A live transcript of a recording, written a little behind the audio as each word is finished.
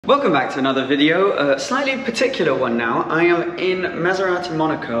Welcome back to another video, a slightly particular one now. I am in Maserati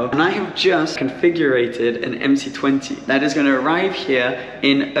Monaco and I have just configured an MC20 that is going to arrive here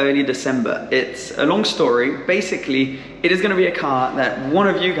in early December. It's a long story. Basically, it is going to be a car that one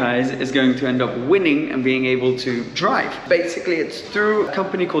of you guys is going to end up winning and being able to drive. Basically, it's through a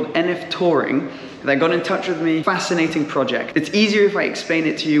company called NF Touring that got in touch with me. Fascinating project. It's easier if I explain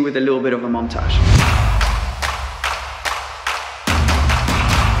it to you with a little bit of a montage.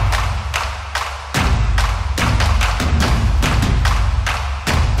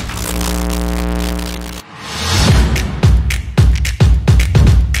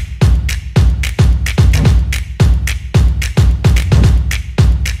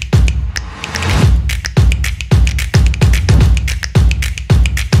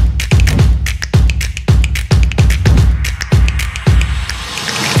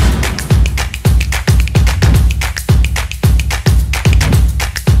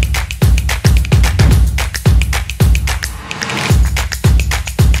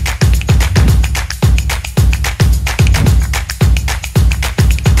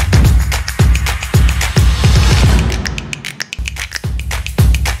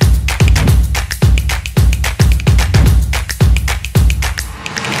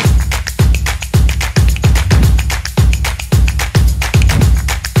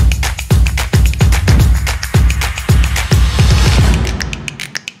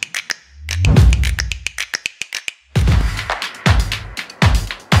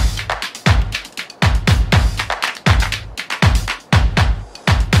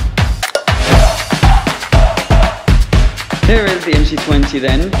 Here is the MC20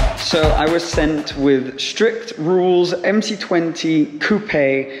 then. So I was sent with strict rules, MC20 coupe,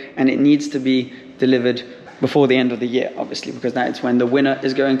 and it needs to be delivered before the end of the year, obviously, because that's when the winner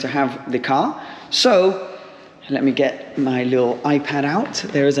is going to have the car. So let me get my little iPad out.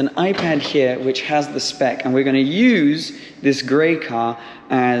 There is an iPad here which has the spec, and we're going to use this gray car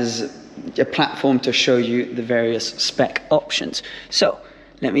as a platform to show you the various spec options. So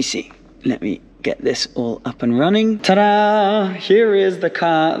let me see. Let me get this all up and running. Ta-da! Here is the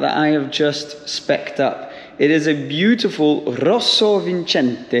car that I have just spec'd up. It is a beautiful Rosso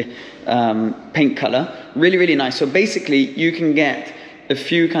Vincente paint color. Really, really nice. So basically you can get a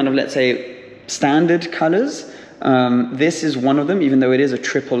few kind of, let's say, standard colors. This is one of them, even though it is a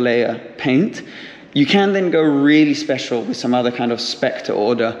triple layer paint. You can then go really special with some other kind of spec to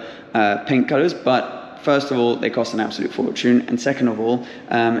order paint colors, but first of all, they cost an absolute fortune, and second of all,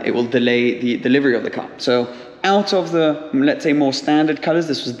 it will delay the delivery of the car. So out of the, let's say, more standard colors,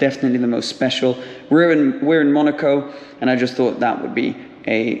 this was definitely the most special. We're in Monaco, and I just thought that would be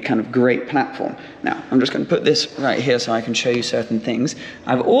a kind of great platform. Now, I'm just going to put this right here so I can show you certain things.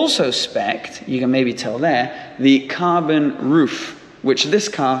 I've also spec'd, you can maybe tell there, the carbon roof, which this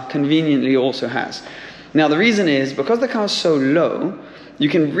car conveniently also has. Now, the reason is, because the car is so low, you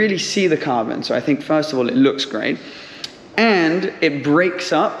can really see the carbon. So I think, first of all, it looks great. And it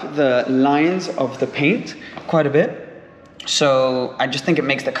breaks up the lines of the paint quite a bit. So I just think it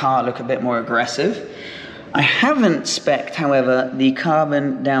makes the car look a bit more aggressive. I haven't spec'd, however, the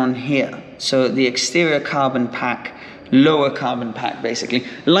carbon down here. So the exterior carbon pack, lower carbon pack, basically.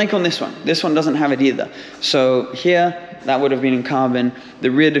 Like on this one. This one doesn't have it either. So here, that would have been in carbon,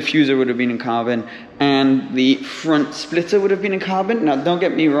 the rear diffuser would have been in carbon, and the front splitter would have been in carbon. Now, don't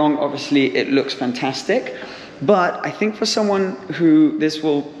get me wrong, obviously it looks fantastic, but I think for someone who this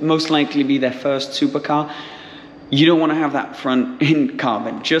will most likely be their first supercar, you don't want to have that front in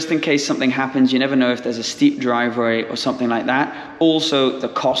carbon. Just in case something happens, you never know if there's a steep driveway or something like that. Also, the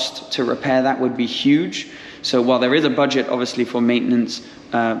cost to repair that would be huge. So while there is a budget, obviously, for maintenance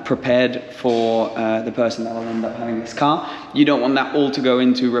prepared for the person that will end up having this car, you don't want that all to go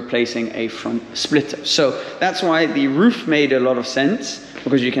into replacing a front splitter. So that's why the roof made a lot of sense,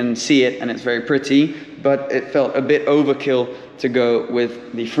 because you can see it and it's very pretty, but it felt a bit overkill to go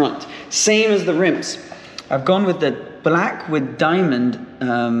with the front. Same as the rims. I've gone with the black with diamond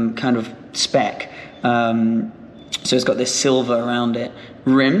kind of spec. So it's got this silver around it.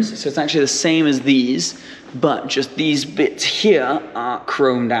 Rims, so it's actually the same as these, but just these bits here are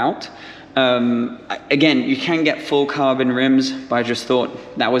chromed out. Again, you can get full carbon rims, but I just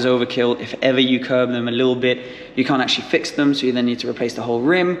thought that was overkill. If ever you curb them a little bit, you can't actually fix them, so you then need to replace the whole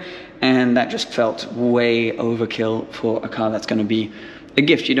rim, and that just felt way overkill for a car that's going to be a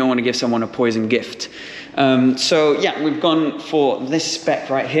gift. You don't want to give someone a poison gift. So yeah, we've gone for this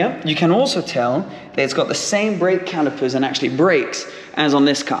spec right here. You can also tell that it's got the same brake calipers and actually brakes as on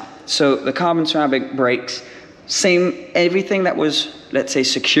this car. So the carbon ceramic brakes, same, everything that was, let's say,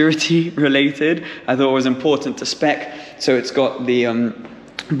 security related, I thought was important to spec. So it's got the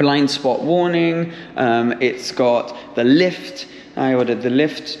blind spot warning. It's got the lift. I ordered the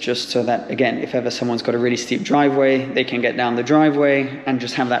lift just so that, again, if ever someone's got a really steep driveway, they can get down the driveway and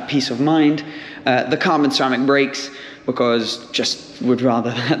just have that peace of mind. The carbon ceramic brakes, because just would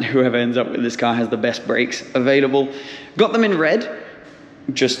rather that whoever ends up with this car has the best brakes available. Got them in red.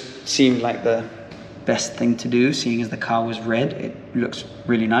 Just seemed like the best thing to do, seeing as the car was red. It looks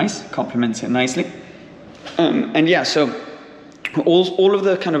really nice, complements it nicely. And yeah, so all of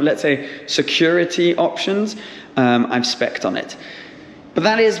the kind of, let's say, security options, I've spec'd on it. But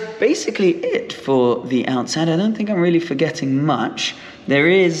that is basically it for the outside. I don't think I'm really forgetting much. There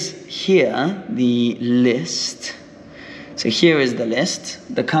is here the list. So here is the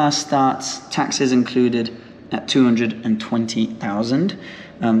list. The car starts, taxes included, at 220,000.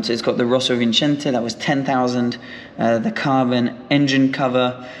 So it's got the Rosso Vincente, that was 10,000. The carbon engine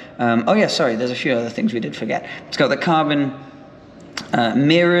cover. Oh yeah, sorry, there's a few other things we did forget. It's got the carbon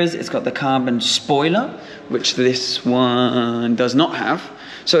mirrors, it's got the carbon spoiler, which this one does not have.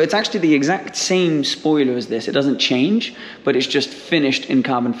 So it's actually the exact same spoiler as this. It doesn't change, but it's just finished in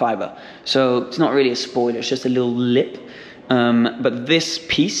carbon fiber. So it's not really a spoiler, it's just a little lip. But this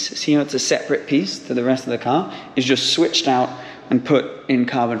piece, see how it's a separate piece to the rest of the car, is just switched out and put in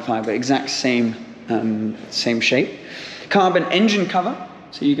carbon fiber, exact same, same shape. Carbon engine cover,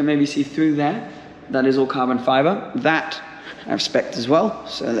 so you can maybe see through there. That is all carbon fiber. That I've spec'd as well,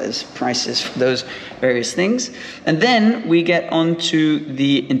 so there's prices for those various things. And then we get onto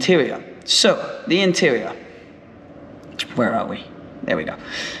the interior. So, the interior. Where are we? There we go.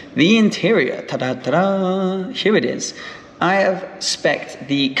 The interior, ta-da-ta-da, here it is. I have spec'd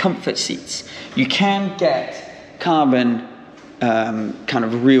the comfort seats. You can get carbon kind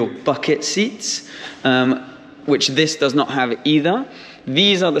of real bucket seats, which this does not have either.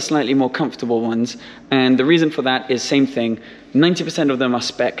 These are the slightly more comfortable ones, and the reason for that is same thing. 90% of them are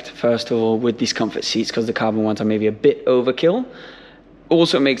spec'd, first of all, with these comfort seats, because the carbon ones are maybe a bit overkill.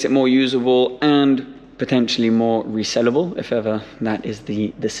 Also makes it more usable and potentially more resellable, if ever that is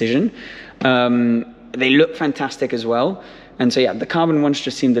the decision. They look fantastic as well. And so yeah, the carbon ones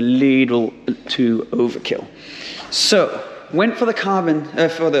just seemed a little too overkill. So, went for the carbon,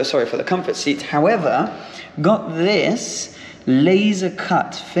 for the comfort seats. However, got this laser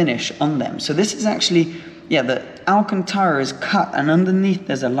cut finish on them. So this is actually, yeah, the Alcantara is cut and underneath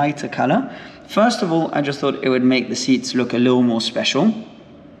there's a lighter color. First of all, I just thought it would make the seats look a little more special.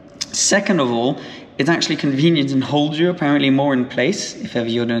 Second of all, it's actually convenient and holds you apparently more in place if ever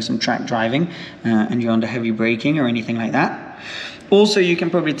you're doing some track driving and you're under heavy braking or anything like that. Also, you can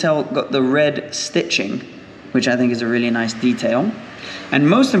probably tell, got the red stitching, which I think is a really nice detail. And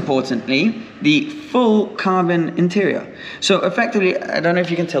most importantly, the full carbon interior. So effectively, I don't know if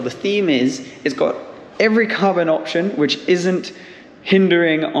you can tell, the theme is, it's got every carbon option which isn't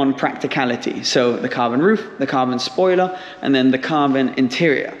hindering on practicality. So the carbon roof, the carbon spoiler, and then the carbon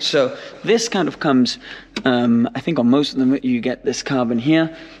interior. So this kind of comes, I think on most of them you get this carbon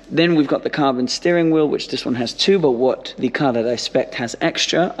here. Then we've got the carbon steering wheel, which this one has two, but what the car that I spec'd has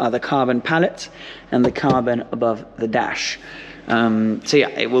extra are the carbon pallets and the carbon above the dash. So yeah,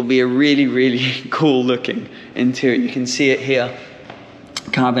 it will be a really, really cool looking interior. You can see it here,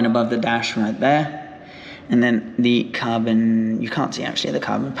 carbon above the dash right there. And then the carbon, you can't see actually the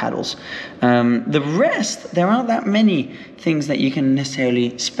carbon paddles. The rest, there aren't that many things that you can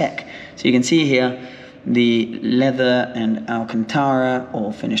necessarily spec. So you can see here, the leather and Alcantara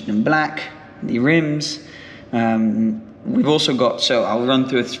all finished in black, the rims. We've also got, so I'll run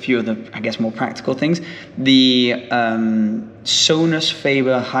through a few of the, I guess, more practical things. The Sonus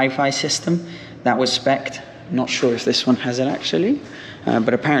Faber hi-fi system, that was spec'd. Not sure if this one has it actually.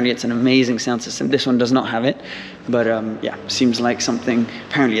 But apparently it's an amazing sound system. This one does not have it, but yeah, seems like something,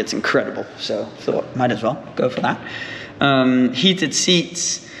 apparently it's incredible. So thought, might as well go for that. Heated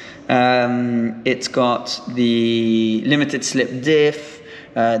seats, it's got the limited slip diff,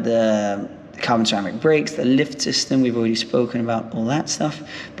 the carbon ceramic brakes, the lift system, we've already spoken about all that stuff.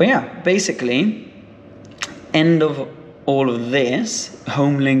 But yeah, basically, end of all of this,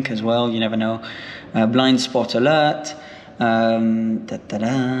 home link as well, you never know, blind spot alert,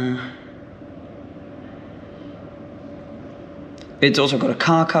 It's also got a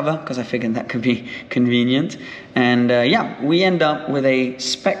car cover because I figured that could be convenient. And yeah, we end up with a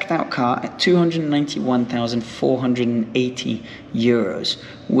spec'd out car at 291,480 euros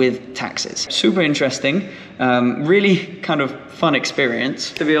with taxes. Super interesting, really kind of fun experience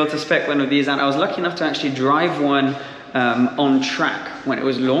to be able to spec one of these. And I was lucky enough to actually drive one on track when it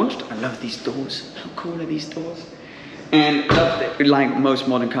was launched. I love these doors. How cool are these doors? And loved it. Like most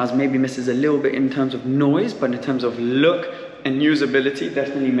modern cars, maybe misses a little bit in terms of noise, but in terms of look, and usability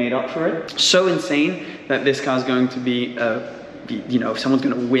definitely made up for it. So insane that this car is going to be, you know, if someone's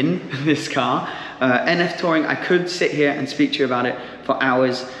going to win this car. NF Touring, I could sit here and speak to you about it for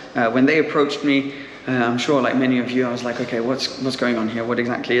hours. When they approached me, I'm sure like many of you, I was like, okay, what's going on here? What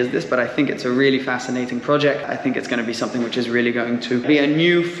exactly is this? But I think it's a really fascinating project. I think it's going to be something which is really going to be a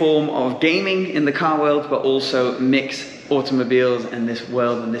new form of gaming in the car world, but also mix automobiles and this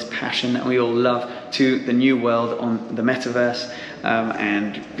world and this passion that we all love to the new world on the metaverse.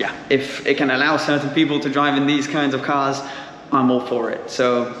 And yeah, if it can allow certain people to drive in these kinds of cars, I'm all for it.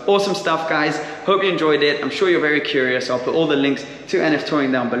 So awesome stuff, guys. Hope you enjoyed it. I'm sure you're very curious. I'll put all the links to NF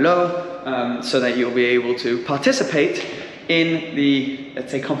Touring down below so that you'll be able to participate in the,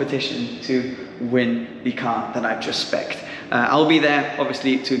 let's say, competition to win the car that I've just spec'd. I'll be there,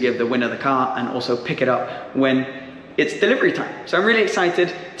 obviously, to give the winner the car and also pick it up when it's delivery time. So I'm really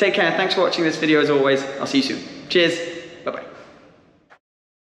excited. Take care. Thanks for watching this video as always. I'll see you soon. Cheers.